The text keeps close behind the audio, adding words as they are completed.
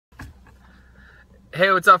Hey,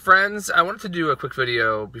 what's up, friends? I wanted to do a quick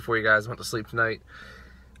video before you guys went to sleep tonight,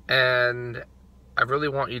 and I really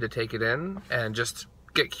want you to take it in and just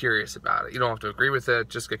get curious about it. You don't have to agree with it,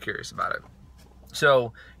 just get curious about it.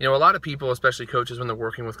 So, a lot of people, especially coaches, when they're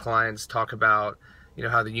working with clients, talk about,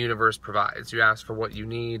 how the universe provides. You ask for what you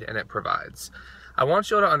need, and it provides. I want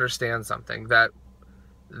you to understand something,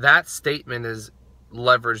 that statement is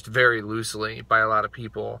leveraged very loosely by a lot of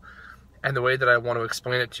people. And the way that I want to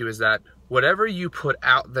explain it to you is that whatever you put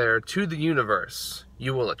out there to the universe,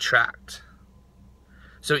 you will attract.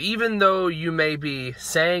 So even though you may be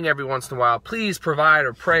saying every once in a while, please provide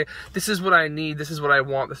or pray, this is what I need, this is what I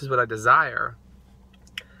want, this is what I desire.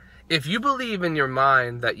 If you believe in your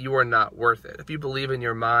mind that you are not worth it, if you believe in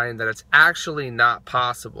your mind that it's actually not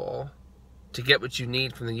possible to get what you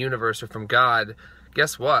need from the universe or from God,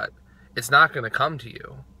 guess what? It's not going to come to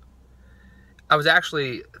you. I was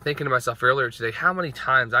actually thinking to myself earlier today how many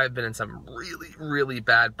times I've been in some really, really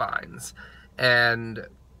bad binds. And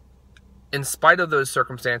in spite of those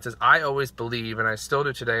circumstances, I always believe, and I still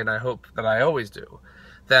do today, and I hope that I always do,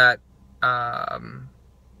 that I'm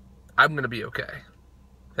going to be okay.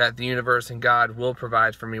 That the universe and God will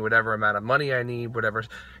provide for me whatever amount of money I need, whatever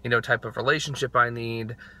type of relationship I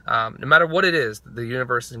need. No matter what it is, the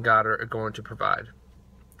universe and God are going to provide.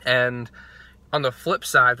 And on the flip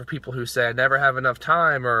side, for people who say, I never have enough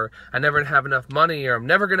time, or I never have enough money, or I'm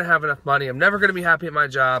never going to have enough money, I'm never going to be happy at my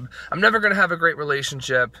job, I'm never going to have a great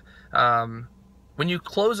relationship. When you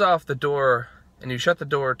close off the door and you shut the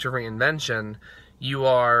door to reinvention, you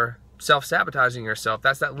are self-sabotaging yourself.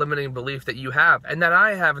 That's that limiting belief that you have, and that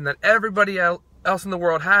I have, and that everybody else in the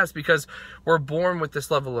world has, because we're born with this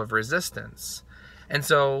level of resistance. And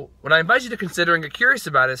so what I invite you to consider and get curious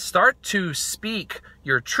about is start to speak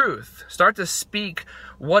your truth. Start to speak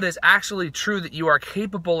what is actually true, that you are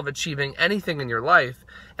capable of achieving anything in your life,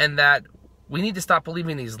 and that we need to stop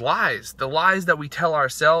believing these lies, the lies that we tell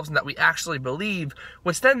ourselves and that we actually believe,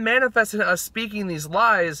 which then manifest in us speaking these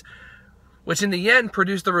lies, which in the end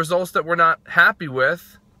produce the results that we're not happy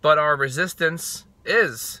with, but our resistance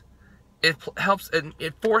is. It helps, and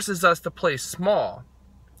it forces us to play small.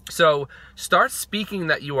 So start speaking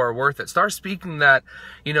that you are worth it. Start speaking that,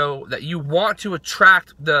 that you want to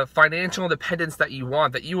attract the financial independence that you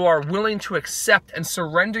want, that you are willing to accept and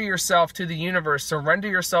surrender yourself to the universe, surrender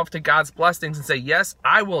yourself to God's blessings, and say, yes,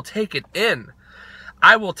 I will take it in.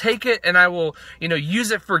 I will take it, and I will,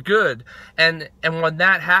 use it for good. And when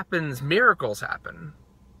that happens, miracles happen.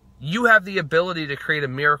 You have the ability to create a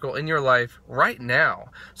miracle in your life right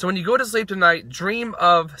now. So when you go to sleep tonight, dream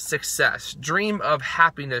of success, dream of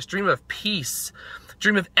happiness, dream of peace,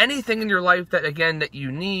 dream of anything in your life that, again, that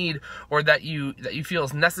you need, or that you feel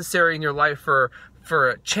is necessary in your life for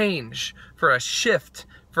a change, for a shift,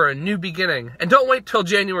 for a new beginning. And don't wait till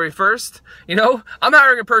January 1st. I'm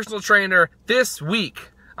hiring a personal trainer this week.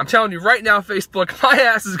 I'm telling you right now, Facebook, my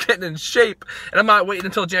ass is getting in shape, and I'm not waiting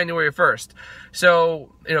until January 1st.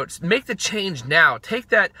 So, make the change now. Take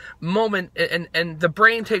that moment, and the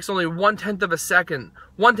brain takes only 1/10 of a second,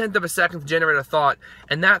 1/10 of a second to generate a thought,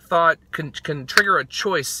 and that thought can trigger a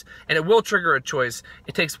choice, and it will trigger a choice.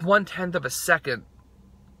 It takes 1/10 of a second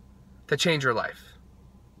to change your life.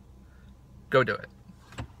 Go do it.